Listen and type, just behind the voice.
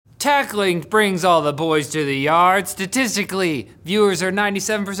Tackling brings all the boys to the yard. Statistically, viewers are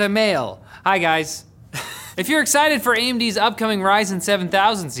 97% male. Hi guys. If you're excited for AMD's upcoming Ryzen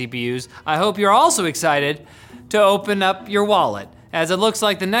 7000 CPUs, I hope you're also excited to open up your wallet, as it looks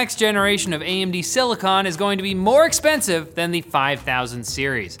like the next generation of AMD Silicon is going to be more expensive than the 5000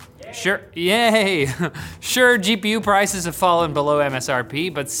 series. Yay! Sure, GPU prices have fallen below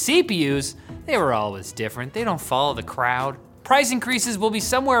MSRP, but CPUs, they were always different. They don't follow the crowd. Price increases will be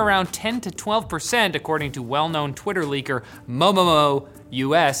somewhere around 10 to 12% according to well-known Twitter leaker Momomo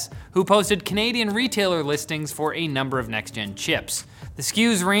US, who posted Canadian retailer listings for a number of next-gen chips. The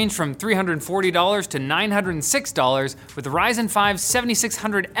SKUs range from $340 to $906, with the Ryzen 5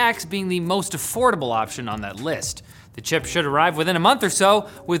 7600X being the most affordable option on that list. The chip should arrive within a month or so,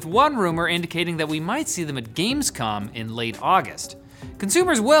 with one rumor indicating that we might see them at Gamescom in late August.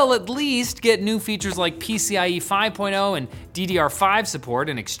 Consumers will at least get new features like PCIe 5.0 and DDR5 support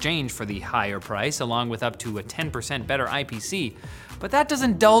in exchange for the higher price, along with up to a 10% better IPC. But that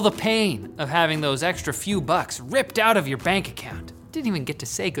doesn't dull the pain of having those extra few bucks ripped out of your bank account. Didn't even get to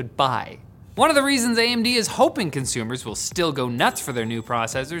say goodbye. One of the reasons AMD is hoping consumers will still go nuts for their new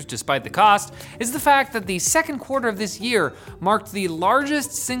processors despite the cost is the fact that the second quarter of this year marked the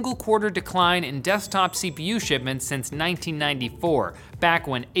largest single quarter decline in desktop CPU shipments since 1994, back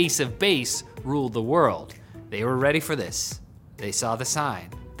when Ace of Base ruled the world. They were ready for this. They saw the sign.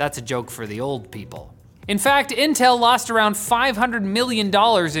 That's a joke for the old people. In fact, Intel lost around $500 million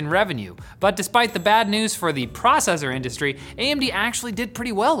in revenue, but despite the bad news for the processor industry, AMD actually did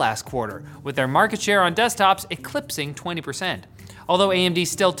pretty well last quarter, with their market share on desktops eclipsing 20%. Although AMD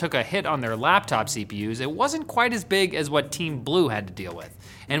still took a hit on their laptop CPUs, it wasn't quite as big as what Team Blue had to deal with.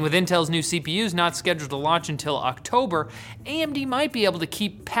 And with Intel's new CPUs not scheduled to launch until October, AMD might be able to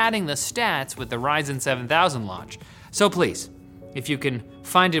keep padding the stats with the Ryzen 7000 launch. So please, if you can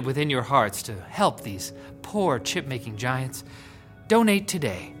find it within your hearts to help these poor chip-making giants, donate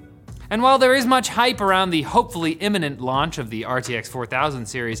today. And while there is much hype around the hopefully imminent launch of the RTX 4000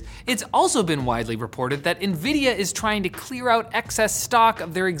 series, it's also been widely reported that Nvidia is trying to clear out excess stock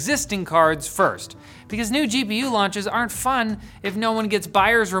of their existing cards first. Because new GPU launches aren't fun if no one gets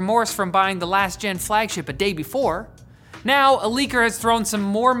buyer's remorse from buying the last-gen flagship a day before. Now, a leaker has thrown some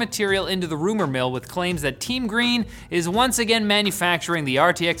more material into the rumor mill with claims that Team Green is once again manufacturing the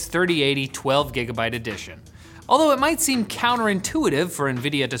RTX 3080 12GB edition. Although it might seem counterintuitive for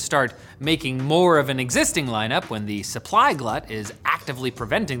Nvidia to start making more of an existing lineup when the supply glut is actively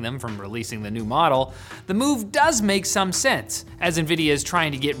preventing them from releasing the new model, the move does make some sense, as Nvidia is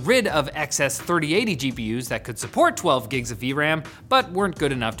trying to get rid of excess 3080 GPUs that could support 12 gigs of VRAM, but weren't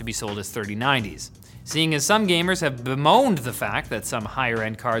good enough to be sold as 3090s. Seeing as some gamers have bemoaned the fact that some higher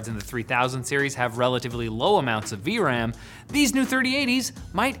end cards in the 3000 series have relatively low amounts of VRAM, these new 3080s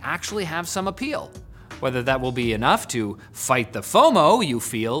might actually have some appeal. Whether that will be enough to fight the FOMO you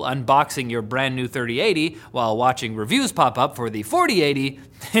feel unboxing your brand new 3080 while watching reviews pop up for the 4080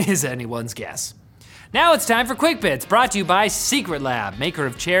 is anyone's guess. Now it's time for Quick Bits, brought to you by Secret Lab, maker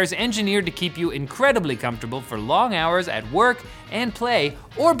of chairs engineered to keep you incredibly comfortable for long hours at work and play,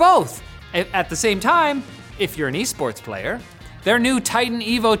 or both. At the same time, if you're an esports player, their new Titan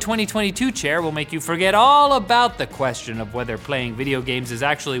Evo 2022 chair will make you forget all about the question of whether playing video games is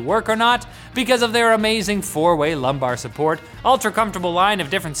actually work or not because of their amazing 4-way lumbar support, ultra comfortable line of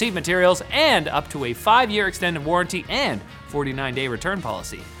different seat materials, and up to a 5-year extended warranty and 49-day return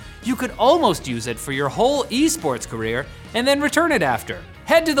policy. You could almost use it for your whole esports career and then return it after.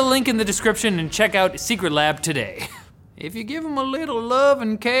 Head to the link in the description and check out Secret Lab today. If you give them a little love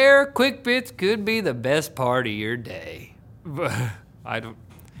and care, Quick Bits could be the best part of your day.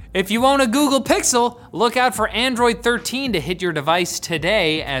 If you own a Google Pixel, look out for Android 13 to hit your device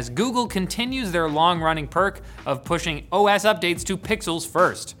today, as Google continues their long-running perk of pushing OS updates to Pixels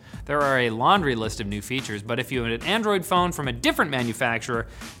first. There are a laundry list of new features, but if you have an Android phone from a different manufacturer,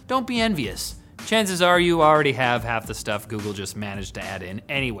 don't be envious. Chances are you already have half the stuff Google just managed to add in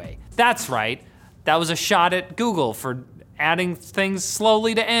anyway. That's right. That was a shot at Google for adding things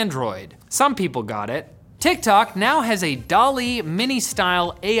slowly to Android. Some people got it. TikTok now has a DALL-E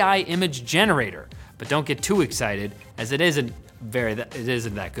mini-style AI image generator, but don't get too excited, as it isn't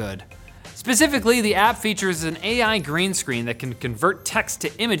that good. Specifically, the app features an AI green screen that can convert text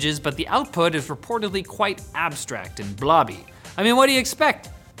to images, but the output is reportedly quite abstract and blobby. I mean, what do you expect?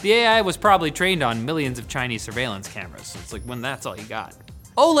 The AI was probably trained on millions of Chinese surveillance cameras, so it's like when that's all you got.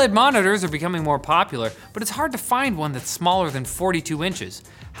 OLED monitors are becoming more popular, but it's hard to find one that's smaller than 42 inches.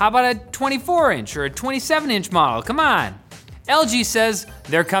 How about a 24-inch or a 27-inch model? Come on. LG says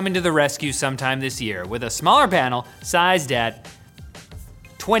they're coming to the rescue sometime this year with a smaller panel sized at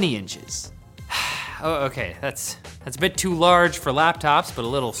 20 inches. Oh, okay, that's a bit too large for laptops, but a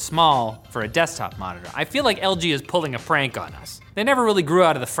little small for a desktop monitor. I feel like LG is pulling a prank on us. They never really grew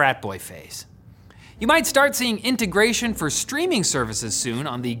out of the frat boy phase. You might start seeing integration for streaming services soon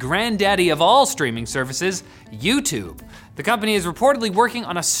on the granddaddy of all streaming services, YouTube. The company is reportedly working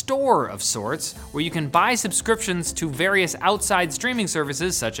on a store of sorts where you can buy subscriptions to various outside streaming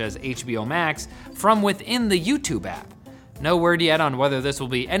services such as HBO Max from within the YouTube app. No word yet on whether this will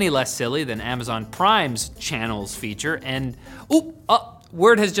be any less silly than Amazon Prime's channels feature, and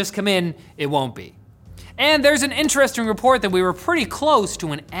word has just come in, it won't be. And there's an interesting report that we were pretty close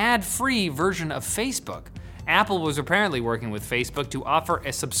to an ad-free version of Facebook. Apple was apparently working with Facebook to offer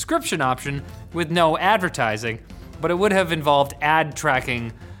a subscription option with no advertising, but it would have involved ad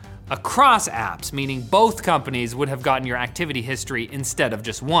tracking across apps, meaning both companies would have gotten your activity history instead of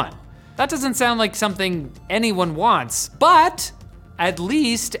just one. That doesn't sound like something anyone wants, but at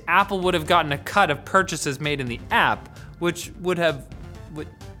least Apple would have gotten a cut of purchases made in the app, which would have...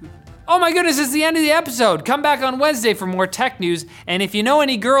 Oh my goodness, it's the end of the episode. Come back on Wednesday for more tech news, and if you know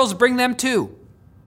any girls, bring them too.